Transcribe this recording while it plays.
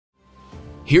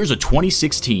Here's a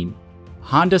 2016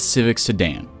 Honda Civic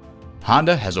sedan.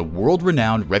 Honda has a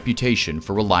world-renowned reputation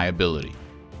for reliability.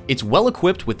 It's well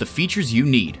equipped with the features you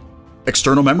need: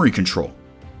 external memory control,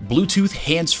 Bluetooth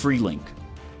hands-free link,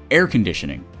 air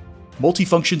conditioning,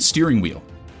 multifunction steering wheel,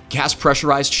 gas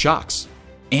pressurized shocks,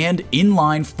 and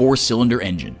inline 4-cylinder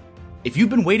engine. If you've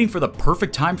been waiting for the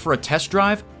perfect time for a test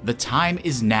drive, the time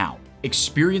is now.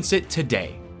 Experience it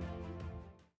today.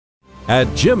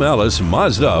 At Jim Ellis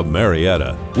Mazda of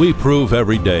Marietta, we prove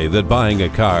every day that buying a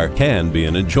car can be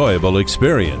an enjoyable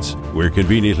experience. We're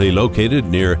conveniently located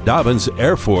near Dobbins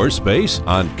Air Force Base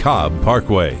on Cobb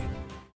Parkway.